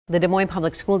The Des Moines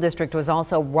Public School District was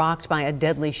also rocked by a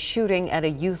deadly shooting at a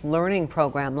youth learning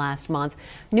program last month.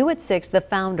 New at 6, the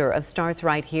founder of Starts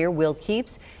Right Here, Will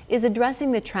Keeps, is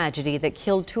addressing the tragedy that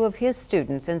killed 2 of his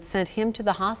students and sent him to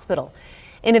the hospital.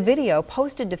 In a video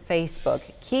posted to Facebook,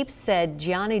 Keeps said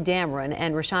Gianni Dameron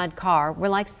and Rashad Carr were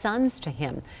like sons to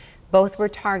him. Both were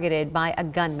targeted by a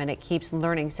gunman at Keeps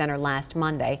Learning Center last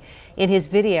Monday. In his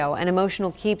video, an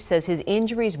emotional Keeps says his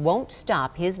injuries won't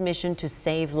stop his mission to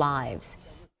save lives.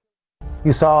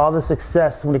 You saw all the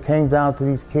success when it came down to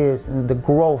these kids and the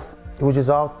growth. It was just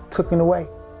all taken away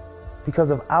because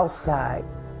of outside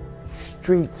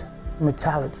street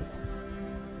mentality.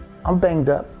 I'm banged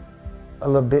up a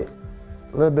little bit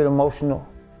emotional.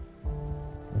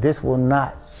 This will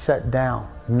not shut down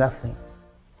nothing.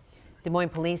 Des Moines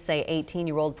police say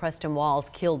 18-year-old Preston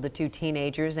Walls killed the 2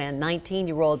 teenagers and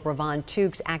 19-year-old Ravon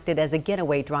Tukes acted as a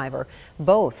getaway driver.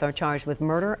 Both are charged with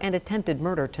murder and attempted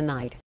murder tonight.